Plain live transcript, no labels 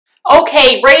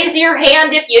Okay, raise your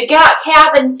hand if you got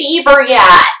cabin fever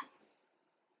yet.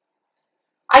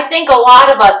 I think a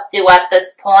lot of us do at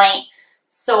this point.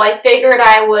 So I figured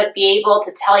I would be able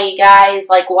to tell you guys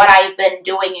like what I've been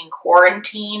doing in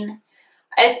quarantine.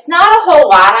 It's not a whole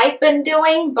lot I've been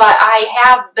doing, but I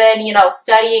have been,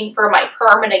 studying for my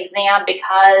permit exam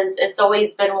because it's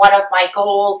always been one of my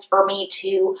goals for me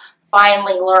to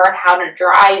finally learn how to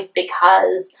drive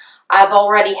because I've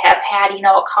already have had,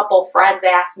 a couple friends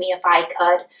ask me if I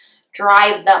could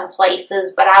drive them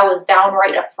places, but I was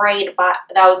downright afraid that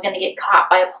I was going to get caught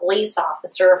by a police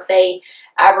officer if they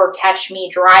ever catch me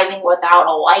driving without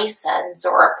a license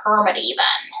or a permit even.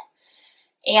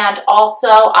 And also,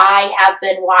 I have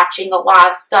been watching a lot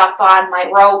of stuff on my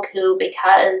Roku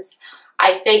because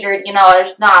I figured,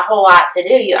 there's not a whole lot to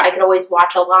do. I could always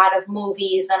watch a lot of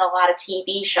movies and a lot of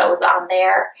TV shows on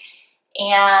there.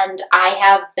 And I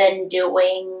have been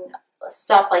doing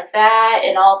stuff like that.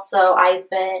 And also, I've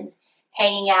been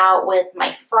hanging out with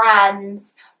my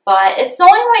friends. But it's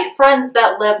only my friends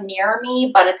that live near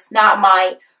me, but it's not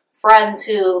my friends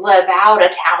who live out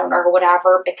of town or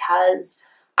whatever because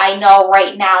I know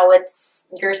right now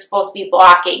you're supposed to be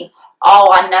blocking all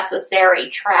unnecessary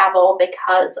travel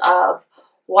because of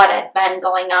what had been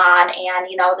going on.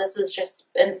 And, this has just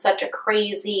been such a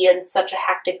crazy and such a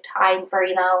hectic time for,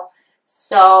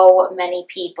 so many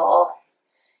people.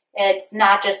 It's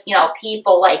not just,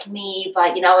 people like me,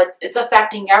 but, it's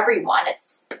affecting everyone.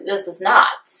 This is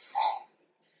nuts.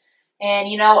 And,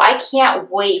 I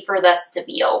can't wait for this to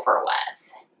be over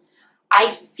with. I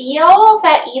feel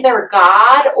that either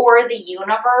God or the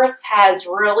universe has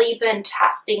really been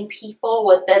testing people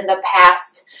within the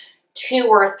past 2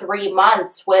 or 3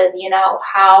 months with,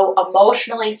 how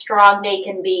emotionally strong they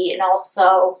can be and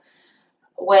also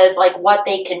with, like, what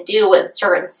they can do in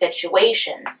certain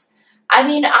situations. I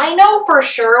mean, I know for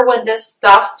sure when this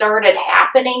stuff started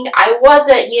happening, I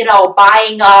wasn't,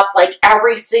 buying up like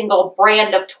every single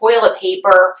brand of toilet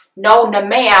paper known to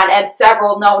man and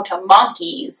several known to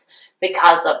monkeys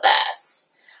because of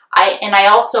this. I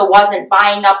also wasn't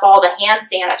buying up all the hand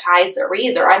sanitizer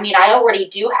either. I mean, I already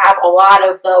do have a lot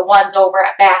of the ones over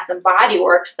at Bath and Body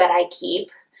Works that I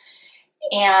keep.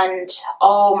 And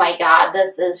oh my God,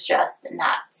 this is just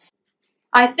nuts.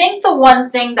 I think the one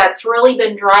thing that's really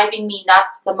been driving me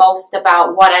nuts the most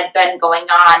about what had been going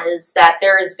on is that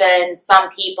there's been some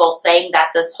people saying that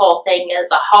this whole thing is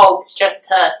a hoax just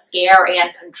to scare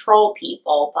and control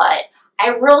people, but I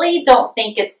really don't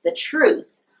think it's the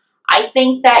truth. I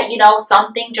think that,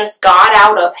 something just got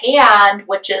out of hand,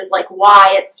 which is like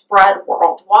why it spread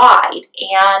worldwide.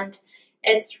 And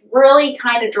it's really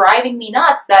kind of driving me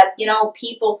nuts that,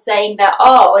 people saying that,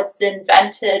 oh, it's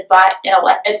invented by,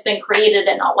 it's been created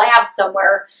in a lab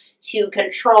somewhere to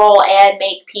control and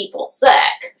make people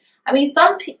sick. I mean,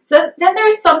 so then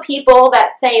there's some people that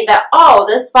say that, oh,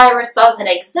 this virus doesn't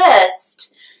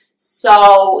exist,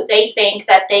 so they think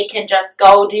that they can just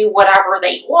go do whatever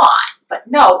they want. But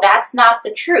no, that's not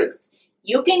the truth.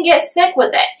 You can get sick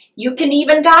with it. You can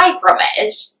even die from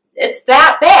it. It's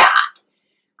that bad.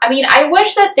 I mean, I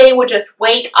wish that they would just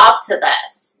wake up to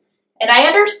this. And I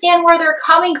understand where they're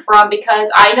coming from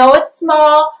because I know it's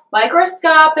small,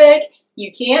 microscopic,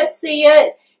 you can't see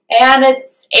it, and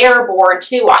it's airborne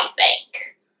too, I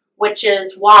think. Which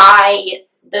is why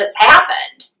this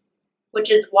happened. Which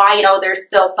is why, there's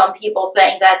still some people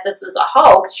saying that this is a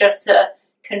hoax just to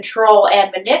control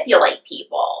and manipulate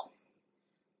people.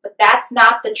 But that's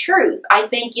not the truth. I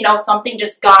think, something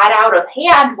just got out of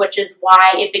hand, which is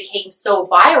why it became so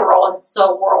viral and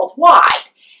so worldwide.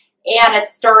 And it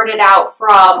started out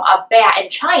from a bat in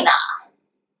China.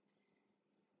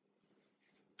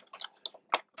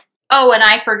 Oh, and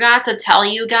I forgot to tell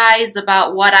you guys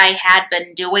about what I had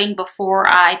been doing before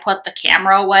I put the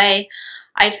camera away.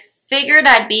 I figured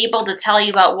I'd be able to tell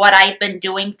you about what I've been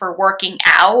doing for working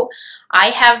out. I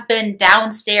have been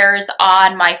downstairs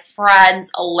on my friend's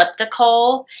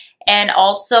elliptical, and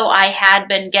also I had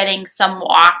been getting some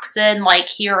walks in, like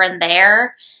here and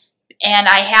there. And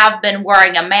I have been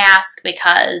wearing a mask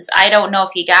because I don't know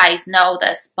if you guys know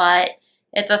this, but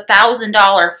it's a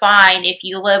 $1,000 fine if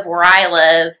you live where I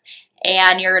live.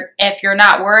 And if you're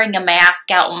not wearing a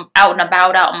mask out and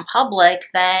about out in public,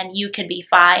 then you could be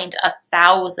fined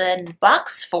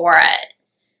 $1,000 for it.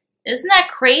 Isn't that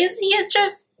crazy? It's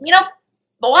just,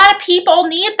 a lot of people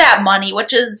need that money,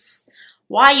 which is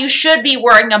why you should be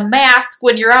wearing a mask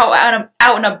when you're out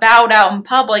and about out in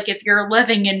public if you're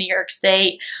living in New York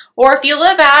State. Or if you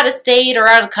live out of state or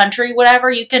out of country, whatever,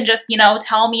 you can just,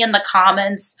 tell me in the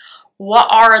comments what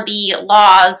are the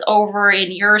laws over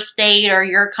in your state or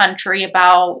your country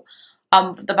about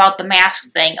the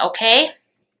mask thing, okay?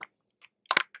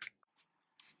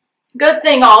 Good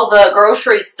thing all the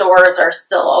grocery stores are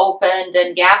still opened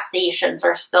and gas stations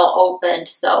are still opened,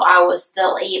 so I was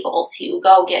still able to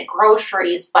go get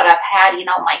groceries, but I've had,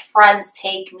 my friends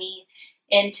take me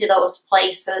into those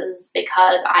places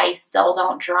because I still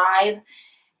don't drive,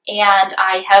 and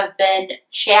I have been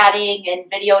chatting and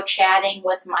video chatting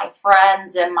with my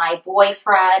friends and my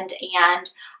boyfriend,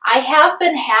 and I have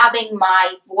been having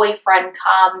my boyfriend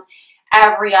come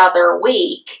every other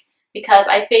week, because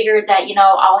I figured that,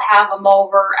 I'll have him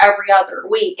over every other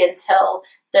week until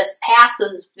this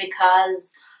passes,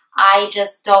 because I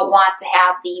just don't want to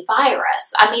have the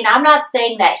virus. I mean, I'm not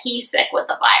saying that he's sick with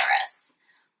the virus,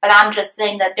 but I'm just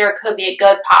saying that there could be a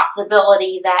good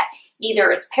possibility that either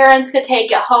his parents could take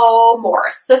it home or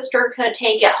a sister could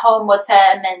take it home with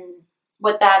him and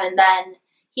with them, and then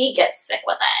he gets sick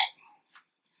with it.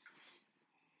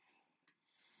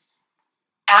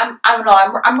 I don't know,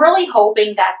 I'm really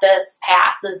hoping that this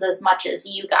passes as much as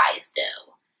you guys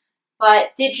do.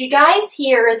 But did you guys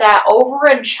hear that over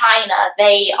in China,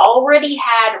 they already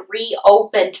had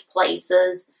reopened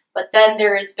places, but then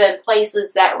there's been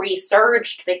places that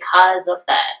resurged because of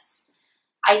this?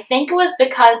 I think it was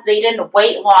because they didn't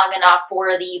wait long enough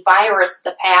for the virus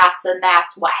to pass, and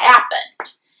that's what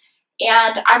happened.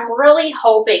 And I'm really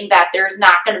hoping that there's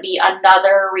not going to be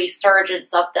another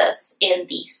resurgence of this in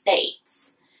the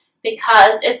States,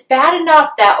 because it's bad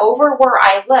enough that over where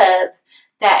I live,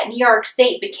 that New York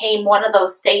State became one of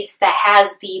those states that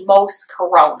has the most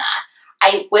corona.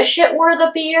 I wish it were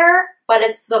the beer, but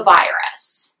it's the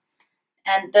virus.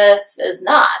 And this is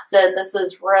nuts, and this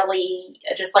is really,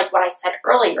 just like what I said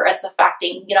earlier, it's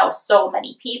affecting, so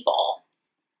many people.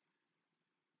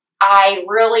 I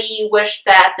really wish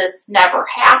that this never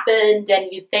happened,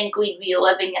 and you'd think we'd be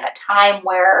living in a time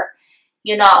where,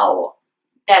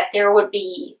 that there would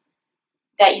be,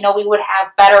 that, we would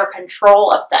have better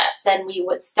control of this and we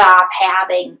would stop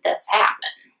having this happen.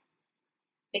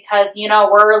 Because,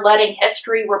 we're letting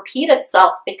history repeat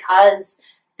itself, because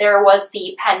there was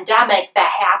the pandemic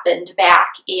that happened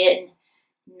back in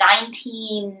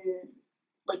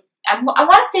I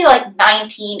want to say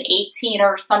 1918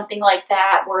 or something like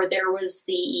that, where there was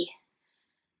a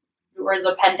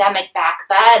pandemic back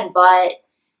then. But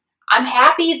I'm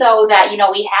happy, though, that,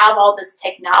 we have all this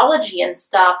technology and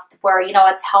stuff where,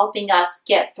 it's helping us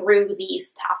get through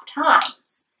these tough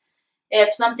times.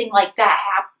 If something like that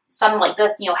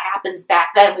happens back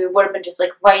then, we would have been just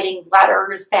writing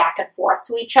letters back and forth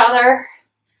to each other.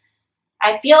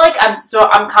 I feel like I'm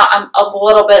a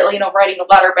little bit, writing a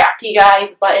letter back to you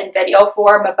guys, but in video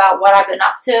form about what I've been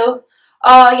up to.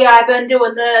 Oh, yeah, I've been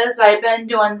doing this, I've been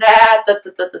doing that,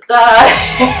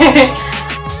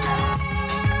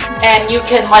 And you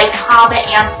can comment,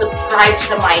 and subscribe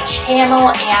to my channel.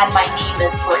 And my name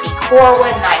is Brittany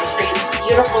Corwin, and I'm Crazy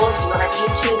Beautiful if you're on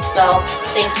YouTube. So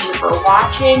thank you for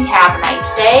watching. Have a nice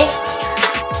day.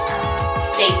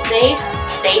 Stay safe.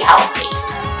 Stay healthy.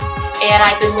 And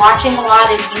I've been watching a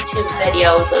lot of YouTube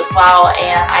videos as well,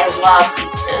 and I love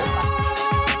YouTube.